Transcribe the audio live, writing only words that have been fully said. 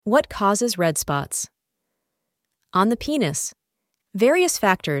What causes red spots? On the penis. Various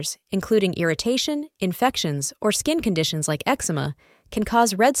factors, including irritation, infections, or skin conditions like eczema, can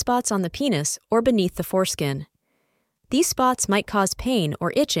cause red spots on the penis or beneath the foreskin. These spots might cause pain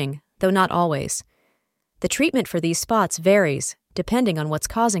or itching, though not always. The treatment for these spots varies, depending on what's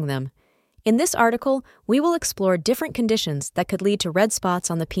causing them. In this article, we will explore different conditions that could lead to red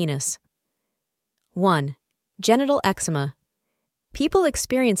spots on the penis. 1. Genital eczema. People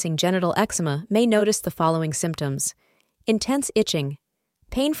experiencing genital eczema may notice the following symptoms: intense itching,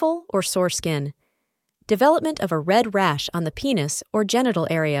 painful or sore skin, development of a red rash on the penis or genital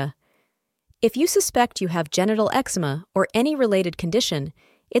area. If you suspect you have genital eczema or any related condition,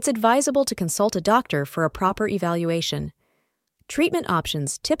 it's advisable to consult a doctor for a proper evaluation. Treatment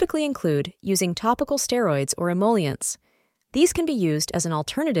options typically include using topical steroids or emollients. These can be used as an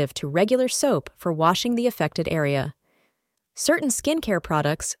alternative to regular soap for washing the affected area. Certain skincare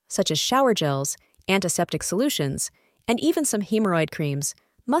products, such as shower gels, antiseptic solutions, and even some hemorrhoid creams,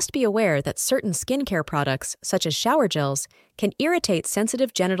 must be aware that certain skincare products, such as shower gels, can irritate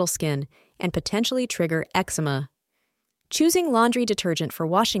sensitive genital skin and potentially trigger eczema. Choosing laundry detergent for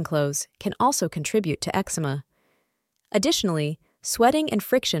washing clothes can also contribute to eczema. Additionally, sweating and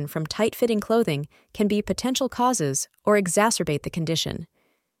friction from tight-fitting clothing can be potential causes or exacerbate the condition.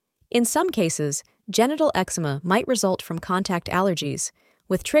 In some cases, genital eczema might result from contact allergies,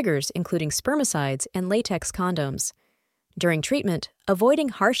 with triggers including spermicides and latex condoms. During treatment, avoiding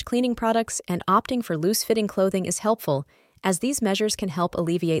harsh cleaning products and opting for loose-fitting clothing is helpful, as these measures can help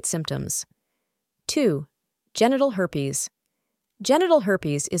alleviate symptoms. 2. Genital herpes. Genital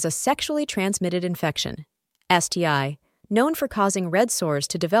herpes is a sexually transmitted infection, STI, known for causing red sores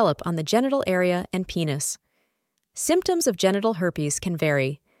to develop on the genital area and penis. Symptoms of genital herpes can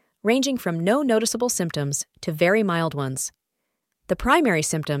vary, ranging from no noticeable symptoms to very mild ones. The primary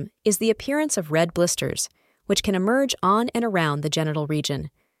symptom is the appearance of red blisters, which can emerge on and around the genital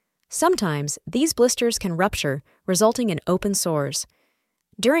region. Sometimes, these blisters can rupture, resulting in open sores.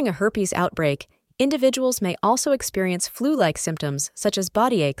 During a herpes outbreak, individuals may also experience flu-like symptoms such as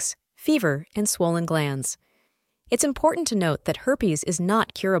body aches, fever, and swollen glands. It's important to note that herpes is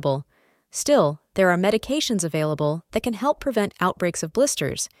not curable. Still, there are medications available that can help prevent outbreaks of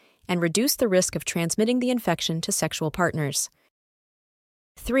blisters and reduce the risk of transmitting the infection to sexual partners.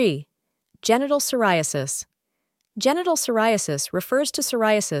 3. Genital psoriasis. Genital psoriasis refers to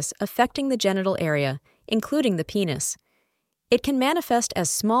psoriasis affecting the genital area, including the penis. It can manifest as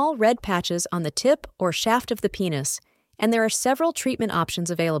small red patches on the tip or shaft of the penis, and there are several treatment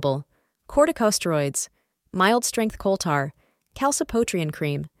options available: corticosteroids, mild-strength coal tar, calcipotriene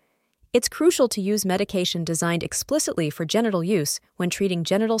cream. It's crucial to use medication designed explicitly for genital use when treating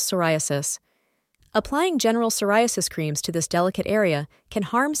genital psoriasis. Applying genital psoriasis creams to this delicate area can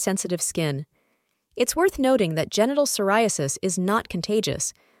harm sensitive skin. It's worth noting that genital psoriasis is not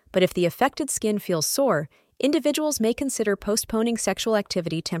contagious, but if the affected skin feels sore, individuals may consider postponing sexual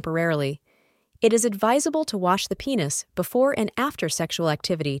activity temporarily. It is advisable to wash the penis before and after sexual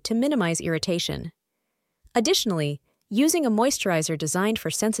activity to minimize irritation. Additionally, using a moisturizer designed for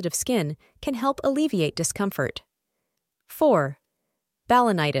sensitive skin can help alleviate discomfort. 4.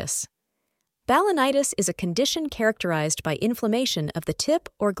 Balanitis. Balanitis is a condition characterized by inflammation of the tip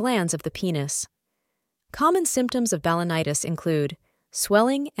or glands of the penis. Common symptoms of balanitis include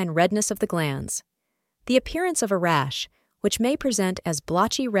swelling and redness of the glands, the appearance of a rash, which may present as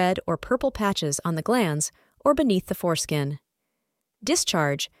blotchy red or purple patches on the glands or beneath the foreskin,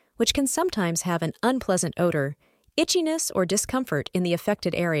 discharge, which can sometimes have an unpleasant odor, itchiness or discomfort in the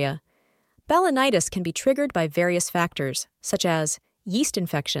affected area. Balanitis can be triggered by various factors, such as yeast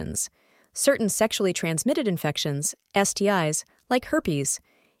infections, certain sexually transmitted infections, STIs, like herpes,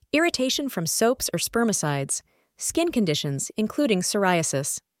 irritation from soaps or spermicides, skin conditions, including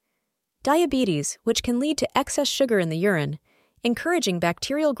psoriasis, diabetes, which can lead to excess sugar in the urine, encouraging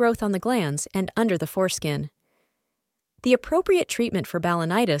bacterial growth on the glands and under the foreskin. The appropriate treatment for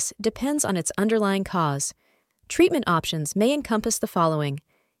balanitis depends on its underlying cause. Treatment options may encompass the following: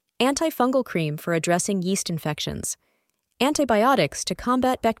 antifungal cream for addressing yeast infections, antibiotics to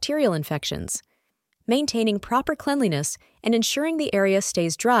combat bacterial infections, maintaining proper cleanliness and ensuring the area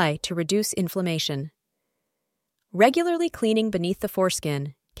stays dry to reduce inflammation. Regularly cleaning beneath the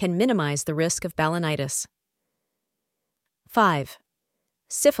foreskin can minimize the risk of balanitis. 5.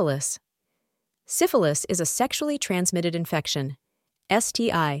 Syphilis. Syphilis is a sexually transmitted infection,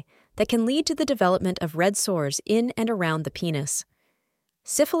 STI, that can lead to the development of red sores in and around the penis.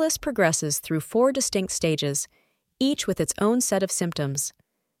 Syphilis progresses through 4 distinct stages, each with its own set of symptoms.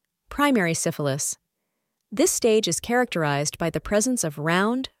 Primary syphilis. This stage is characterized by the presence of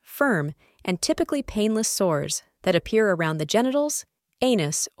round, firm, and typically painless sores that appear around the genitals,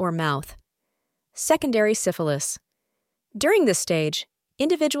 anus, or mouth. Secondary syphilis. During this stage,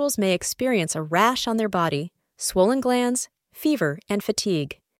 individuals may experience a rash on their body, swollen glands, fever, and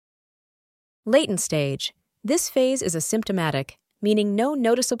fatigue. Latent stage. This phase is asymptomatic, meaning no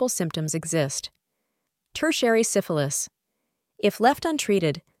noticeable symptoms exist. Tertiary syphilis. If left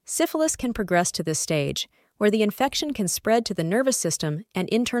untreated, syphilis can progress to this stage, where the infection can spread to the nervous system and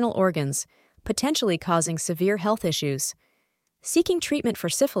internal organs, potentially causing severe health issues. Seeking treatment for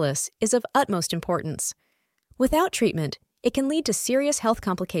syphilis is of utmost importance. Without treatment, it can lead to serious health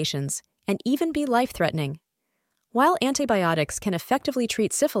complications and even be life-threatening. While antibiotics can effectively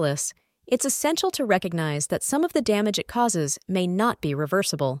treat syphilis, it's essential to recognize that some of the damage it causes may not be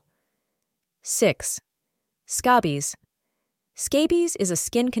reversible. 6. Scabies. Scabies is a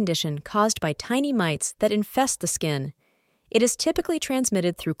skin condition caused by tiny mites that infest the skin. It is typically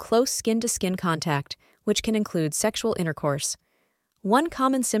transmitted through close skin-to-skin contact, which can include sexual intercourse. One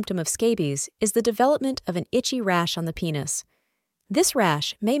common symptom of scabies is the development of an itchy rash on the penis. This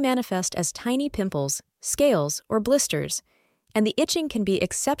rash may manifest as tiny pimples, scales, or blisters, and the itching can be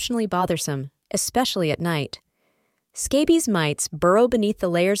exceptionally bothersome, especially at night. Scabies mites burrow beneath the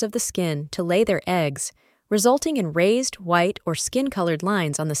layers of the skin to lay their eggs, resulting in raised, white, or skin-colored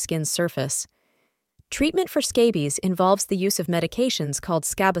lines on the skin's surface. Treatment for scabies involves the use of medications called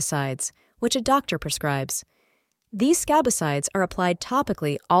scabicides, which a doctor prescribes. These scabicides are applied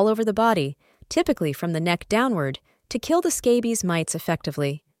topically all over the body, typically from the neck downward, to kill the scabies mites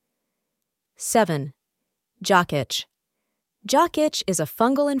effectively. 7. Jock itch. Jock itch is a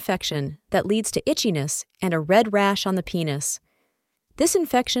fungal infection that leads to itchiness and a red rash on the penis. This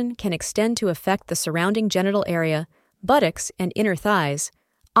infection can extend to affect the surrounding genital area, buttocks, and inner thighs,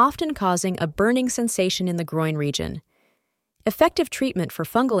 often causing a burning sensation in the groin region. Effective treatment for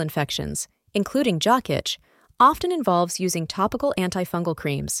fungal infections, including jock itch, often involves using topical antifungal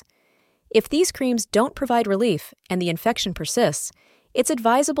creams. If these creams don't provide relief and the infection persists, it's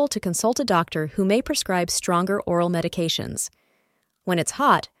advisable to consult a doctor who may prescribe stronger oral medications. When it's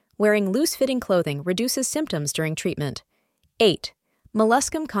hot, wearing loose-fitting clothing reduces symptoms during treatment. 8.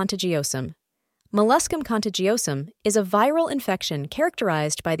 Molluscum contagiosum. Molluscum contagiosum is a viral infection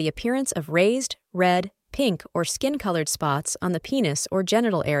characterized by the appearance of raised, red, pink, or skin-colored spots on the penis or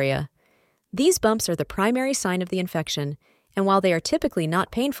genital area. These bumps are the primary sign of the infection, and while they are typically not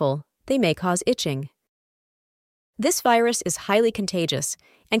painful, they may cause itching. This virus is highly contagious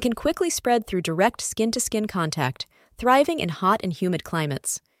and can quickly spread through direct skin-to-skin contact, thriving in hot and humid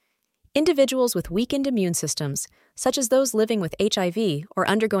climates. Individuals with weakened immune systems, such as those living with HIV or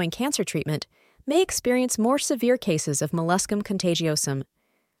undergoing cancer treatment, may experience more severe cases of molluscum contagiosum.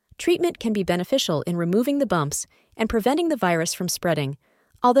 Treatment can be beneficial in removing the bumps and preventing the virus from spreading,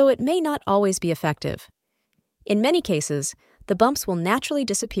 although it may not always be effective. In many cases, the bumps will naturally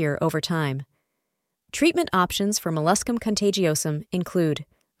disappear over time. Treatment options for molluscum contagiosum include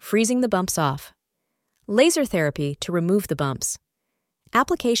freezing the bumps off, laser therapy to remove the bumps,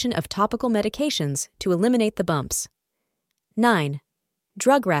 application of topical medications to eliminate the bumps. 9.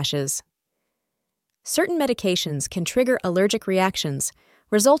 Drug rashes. Certain medications can trigger allergic reactions,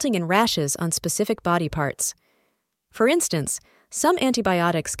 resulting in rashes on specific body parts. For instance, some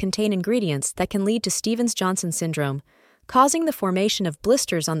antibiotics contain ingredients that can lead to Stevens-Johnson syndrome, causing the formation of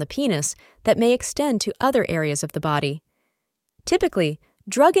blisters on the penis that may extend to other areas of the body. Typically,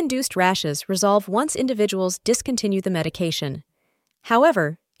 drug-induced rashes resolve once individuals discontinue the medication.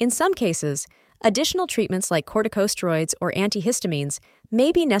 However, in some cases, additional treatments like corticosteroids or antihistamines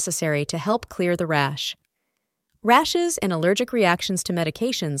may be necessary to help clear the rash. Rashes and allergic reactions to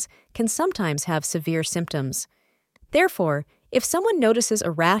medications can sometimes have severe symptoms. Therefore, if someone notices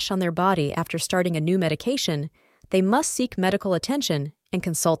a rash on their body after starting a new medication, they must seek medical attention and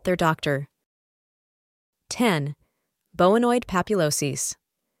consult their doctor. 10. Boenoid papulosis.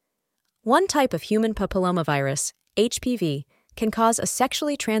 One type of human papillomavirus, HPV, can cause a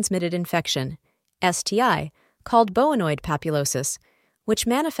sexually transmitted infection, STI, called boenoid papulosis, which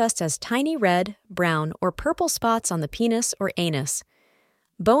manifests as tiny red, brown, or purple spots on the penis or anus.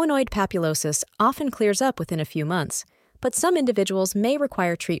 Boenoid papulosis often clears up within a few months, but some individuals may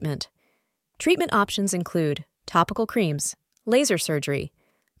require treatment. Treatment options include topical creams, laser surgery,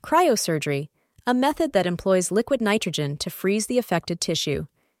 cryosurgery, a method that employs liquid nitrogen to freeze the affected tissue.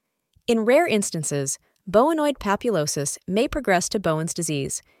 In rare instances, boenoid papulosis may progress to Bowen's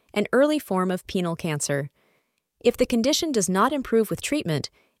disease, an early form of penile cancer. If the condition does not improve with treatment,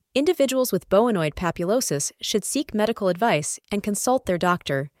 individuals with boenoid papulosis should seek medical advice and consult their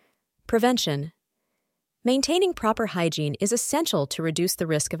doctor. Prevention. Maintaining proper hygiene is essential to reduce the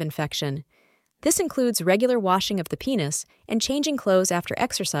risk of infection. This includes regular washing of the penis and changing clothes after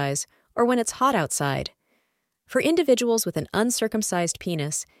exercise or when it's hot outside. For individuals with an uncircumcised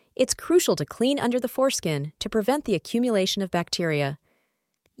penis, it's crucial to clean under the foreskin to prevent the accumulation of bacteria.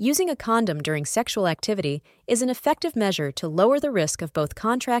 Using a condom during sexual activity is an effective measure to lower the risk of both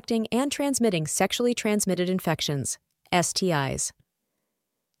contracting and transmitting sexually transmitted infections, STIs.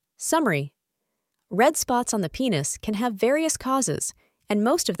 Summary: red spots on the penis can have various causes, and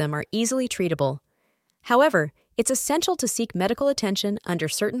most of them are easily treatable. However, it's essential to seek medical attention under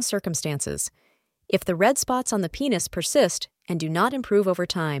certain circumstances. If the red spots on the penis persist and do not improve over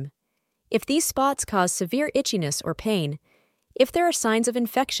time, if these spots cause severe itchiness or pain, if there are signs of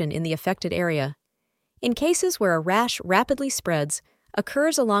infection in the affected area, in cases where a rash rapidly spreads,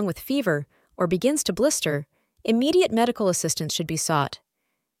 occurs along with fever, or begins to blister, immediate medical assistance should be sought.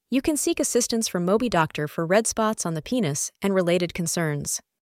 You can seek assistance from MobiDoctor for red spots on the penis and related concerns.